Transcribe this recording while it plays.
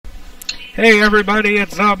Hey everybody,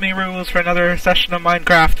 it's ZobmieRules for another session of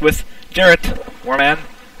Minecraft with Jarrett, Warman,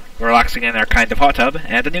 relaxing in our kind of hot tub,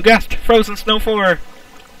 and a new guest, Frozensnow4.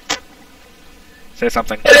 Say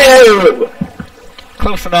something. Hello!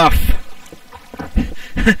 Close enough.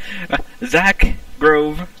 Zach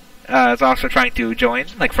Grove is also trying to join,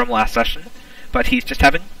 like from last session, but he's just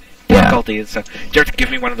having difficulties. So, Jarrett,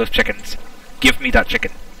 give me one of those chickens. Give me that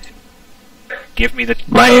chicken. Give me the...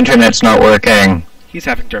 My internet's not working. He's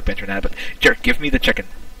having derp internet, but Jarrett, give me the chicken.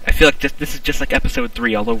 I feel like this is just like episode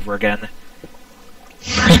 3 all over again. No,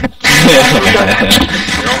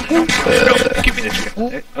 give me the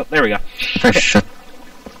chicken. Oh, there we go.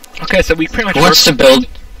 Okay, so we pretty much... Who wants to build?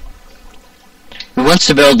 Who wants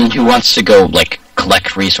to build and who wants to go, like,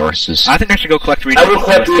 collect resources? I think I should go collect resources. I will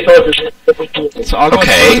collect resources. So I'll go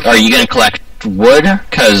are you gonna collect wood?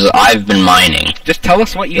 Because I've been mining. Just tell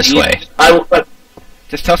us what you need. This way. I will collect.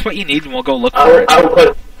 Just tell us what you need and we'll go look for it. I will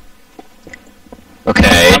collect.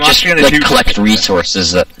 Okay, I'm just actually like gonna collect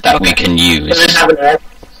resources that we can use. Does it have an axe?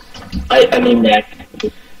 I mean axe.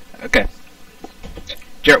 Okay.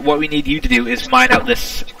 Jarrett, what we need you to do is mine out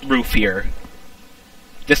this roof here.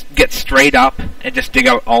 Just get straight up and just dig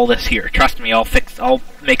out all this here. Trust me, I'll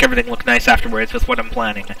make everything look nice afterwards with what I'm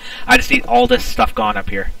planning. I just need all this stuff gone up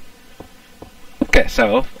here. Okay,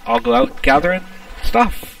 so I'll go out gathering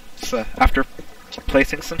stuff. So after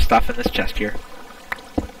placing some stuff in this chest here.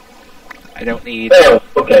 I don't need... Oh,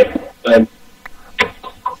 okay.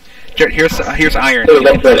 Jarrett, here's iron you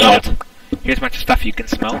can smelt. Here's a bunch of stuff you can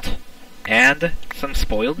smelt. And some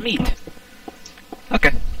spoiled meat.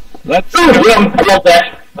 Okay. Let's Ooh, I love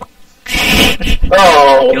that.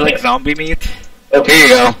 Oh. You like zombie meat? Okay. Here you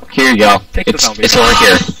go. Here you go. Take the zombie it's meat. over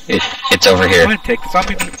here. It's over here. Go ahead, take the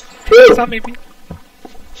zombie meat. Take the zombie meat.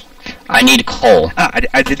 I need coal.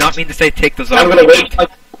 I did not mean to say take the I'm zombie gonna meat. wait.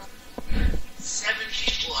 7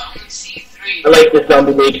 people, I only see 3. I like this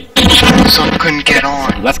zombie meat. Some couldn't get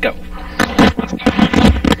on. Let's go.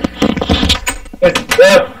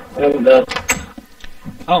 And,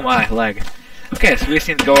 Oh my, leg. Okay, so we just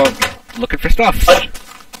need to go out looking for stuff.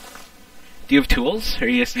 Do you have tools? Or are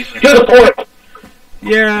you just using to your... the point.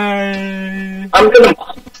 Yay! I'm gonna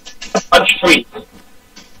punch trees.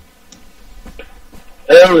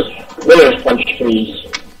 Those winners punch trees.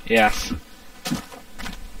 Yes.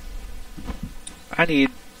 I need...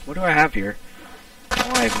 What do I have here?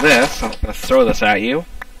 Well, I have this. I'm gonna throw this at you.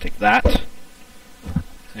 Take that.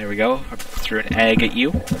 There we go. I threw an egg at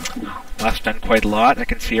you. That's done quite a lot. I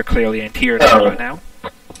can see you're clearly in tears right now.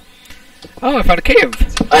 Oh, I found a cave!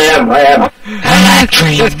 I am.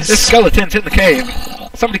 There's skeletons in the cave.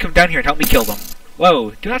 Somebody come down here and help me kill them.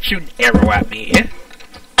 Whoa, do not shoot an arrow at me.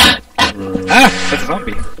 Ah, that's a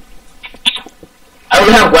zombie. I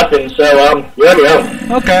don't have weapons, so, you already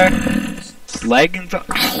know. Okay. Lagging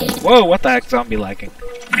Whoa, what the heck, zombie lagging?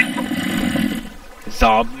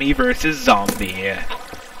 Zombie versus zombie.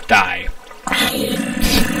 Die.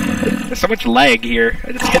 There's so much lag here.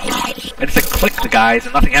 I just click the guys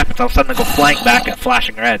and nothing happens. All of a sudden they go flying back and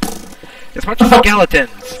flashing red. There's a bunch of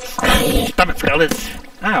skeletons. Stomach skeletons.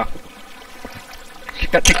 Ow.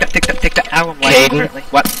 Take that. Ow, I'm lagging currently.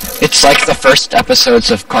 What? It's like the first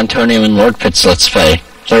episodes of Quantonium and Lord Pit's Let's Play.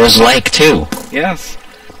 There was lag too. Yes.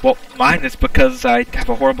 Well, mine is because I have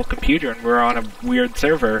a horrible computer and we're on a weird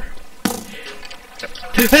server.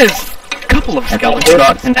 There's a couple of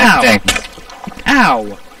skeletons. Ow!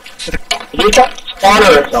 Ow! You got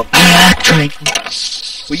spawner or something.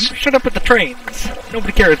 Will you shut up with the trains?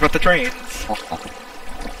 Nobody cares about the trains.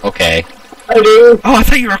 Okay. I do. Oh, I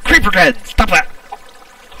thought you were a creeper head! Stop that!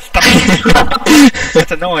 Stop it!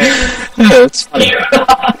 That's annoying. That's funny.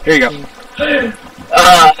 Here you go.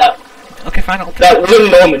 Okay, fine, I'll take That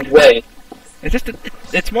one moment, wait. It's just,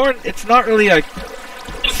 it's not really, like,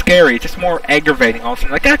 scary, just more aggravating all of a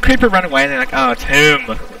sudden. Like, ah, creeper run away, and they're like, oh, it's him.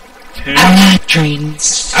 It's him.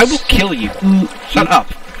 Trains. I will kill you. Shut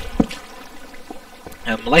up.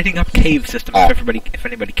 I'm lighting up cave systems if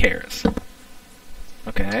anybody cares.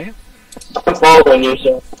 Okay. I'm following you,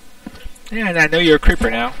 sir. Yeah, and I know you're a creeper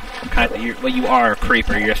now. Well, you are a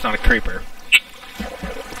creeper, you're just not a creeper.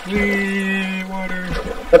 Yay, water.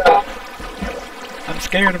 I'm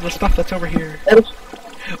scared of the stuff that's over here.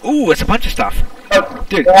 Ooh, it's a bunch of stuff.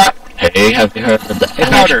 Dude. Hey, have you heard of the... Hey,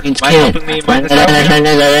 Powder, mind helping me mine this out?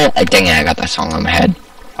 Dang it, I got that song on my head.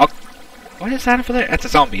 Oh, what is that over there? That's a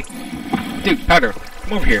zombie. Dude, Powder,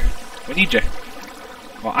 come over here. We need you.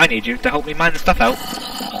 Well, I need you to help me mine the stuff out.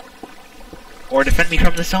 Or defend me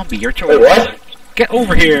from the zombie, your choice. Wait, what? Get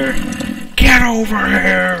over here! Get over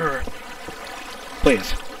here!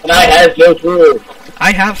 Please. And I have no tools.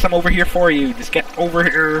 I have some over here for you. Just get over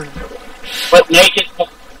here. But naked.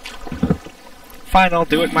 Fine, I'll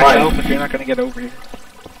do it myself if you're not gonna get over here.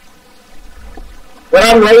 But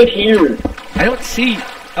I'm right here. I don't see...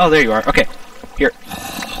 Oh, there you are. Okay. Here.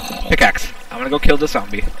 Pickaxe. I'm gonna go kill the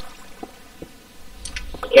zombie.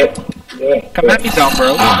 Okay. Yeah. Come at me,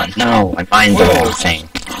 Zombro. Oh no, I mined the whole thing.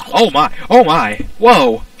 Oh my. Oh my.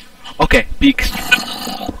 Whoa. Okay.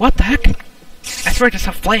 What the heck? I swear I just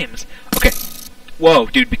saw flames. Okay. Whoa,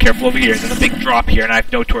 dude, be careful over here. There's a big drop here and I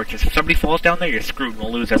have no torches. If somebody falls down there, you're screwed and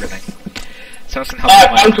we'll lose everything. Someone can help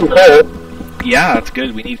I found some coal. Yeah, that's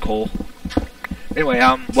good. We need coal. Anyway,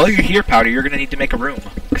 while you're here, Powder, you're gonna need to make a room.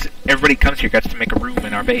 Because everybody comes here gets to make a room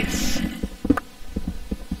in our base.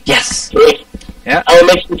 Yes. Yeah? I will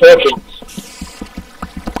make some torches.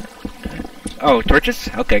 Oh, torches?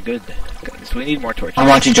 Okay, good. So we need more torches. How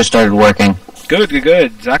much you just started working? Good, good,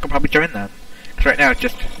 good. Zach will probably join that. Because right now it's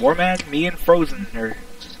just Warman, me, and Frozen. Or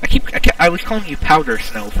I was calling you Powder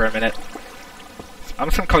Snow for a minute. I'm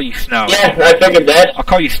just gonna call you Snow. Yeah, I figured that. I'll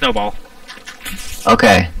call you Snowball.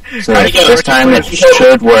 Okay. So Alright, this time it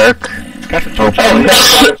should work. Got some torches.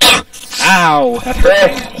 Ow! That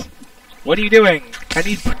hurt. What are you doing? I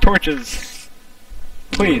need torches.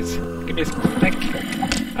 Please, give me a... Thank you.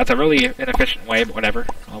 That's a really inefficient way, but whatever.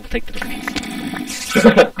 I'll take the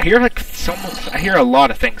torches. I hear I hear a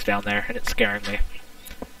lot of things down there, and it's scaring me.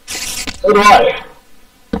 So do I.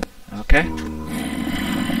 Okay.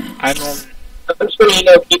 I'm on... I'm just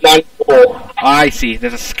gonna keep mine full. I see.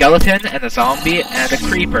 There's a skeleton, and a zombie, and a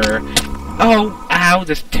creeper. Oh, ow,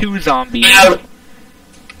 there's 2 zombies. Ow.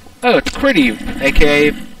 Oh, it's Critty,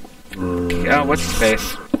 aka... what's his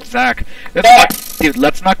face? Zach. Dude,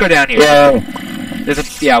 let's not go down here. Yeah. There's a...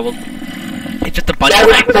 Yeah, well... It's just a bunch That of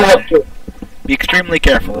was things cool down up there. to. Be extremely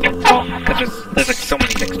careful. Because there's like so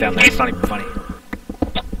many things down there, it's not even funny.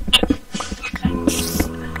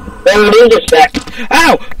 Then we need this back.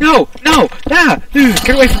 Ow! No! No! Ah! Dude,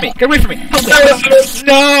 get away from me! Get away from me! Help me!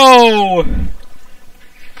 No!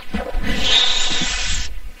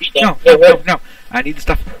 No! No! No! No! I need the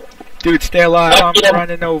stuff. Dude, stay alive! I'm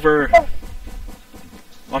running over. Well,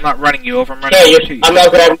 I'm not running you over. I'm running over to you. I'm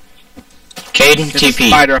not grabbing. Caden, There's a TP.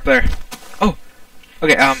 spider up there. Oh.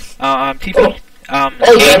 Okay. TP.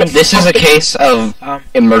 Caden, this is a case of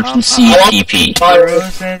emergency TP.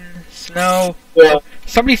 Frozen snow. Yeah.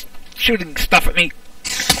 Somebody's shooting stuff at me.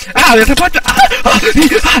 Ah, there's a bunch of...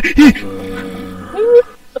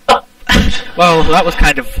 Well, that was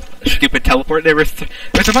kind of a stupid teleport. There's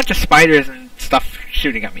a bunch of spiders and stuff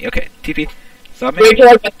shooting at me. Okay, TP. So I'm Wait till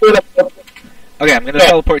I get through the... okay, I'm gonna Yeah.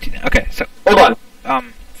 teleport to you. Okay, so Hold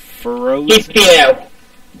on. Frozen TP now.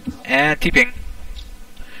 and TPing.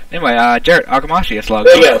 Anyway, Jarrett, Agamashi is logged.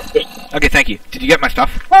 There you go. Okay, thank you. Did you get my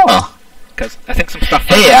stuff? Oh. Because I think some stuff...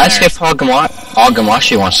 Hey, ask if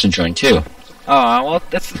Agamashi wants to join too. Oh, well,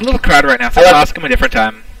 that's a little crowded right now, so I'll ask him a different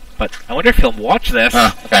time. But I wonder if he'll watch this.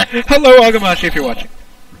 Oh, okay. Hello, Agamashi, if you're watching.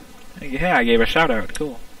 Yeah, I gave a shout out.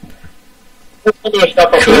 Cool. Your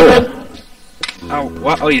stuff up Cool. here. Oh,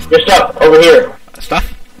 what? Oh, he's Your stuff over here.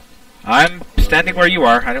 stuff. I'm standing where you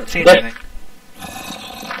are. I don't see This- anything.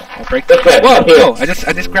 I'll break. This way, Whoa! up here. Whoa!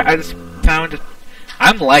 I just found.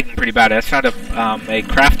 I'm lagging pretty bad. I just found a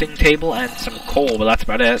crafting table and some coal, but that's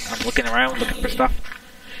about it. I'm looking around looking for stuff.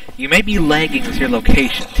 You may be lagging with your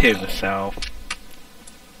location too, so.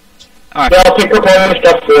 Oh, Yeah, I'll pick up all your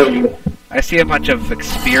stuff for you. I see a bunch of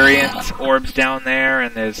experience orbs down there,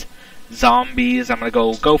 and there's zombies. I'm gonna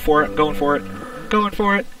go for it. Going for it. Going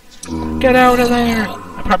for it. Get out of there!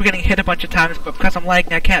 I'm probably getting hit a bunch of times, but because I'm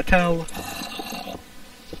lagging, I can't tell.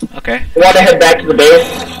 Okay. You want to head back to the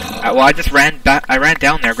base? Well, I just ran back. I ran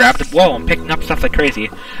down there, grabbed the. Whoa! I'm picking up stuff like crazy.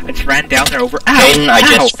 I just ran down there over. Ow! Caden, I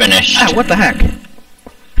Ow! just finished. Ow! What the heck?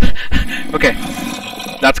 Okay,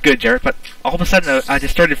 that's good, Jarrett. But all of a sudden, I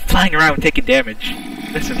just started flying around and taking damage.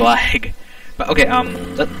 This is lag. But okay, I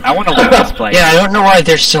want to loot this place. Yeah, I don't know why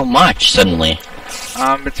there's so much suddenly.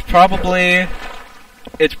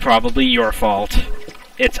 It's probably your fault.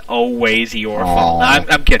 It's always your fault. No, Aw.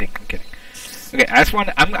 I'm kidding. I'm kidding. Okay, I just want.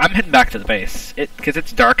 I'm heading back to the base. Because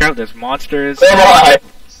it's dark out. There's monsters. So am I.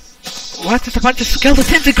 What? There's a bunch of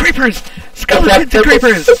skeletons and creepers. Skeletons and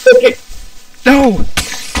creepers. No!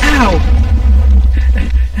 Ow!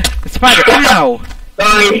 The spider. Ow!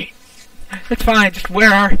 Sorry. It's fine. Just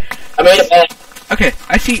where are? I made it back. Okay,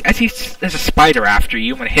 I see. There's a spider after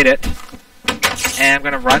you. I'm gonna hit it, and I'm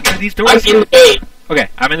gonna run through these doors. I'm in the base. Okay,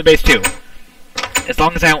 I'm in the base too. As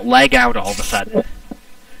long as I don't lag out all of a sudden.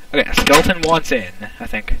 Okay, a skeleton wants in, I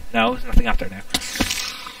think. No, there's nothing out there now.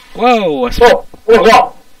 Whoa!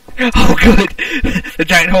 Whoa. Oh, good! The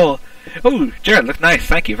giant hole. Oh, Jared, looks nice.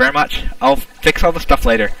 Thank you very much. I'll fix all the stuff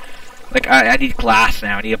later. Like, I need glass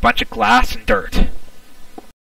now. I need a bunch of glass and dirt.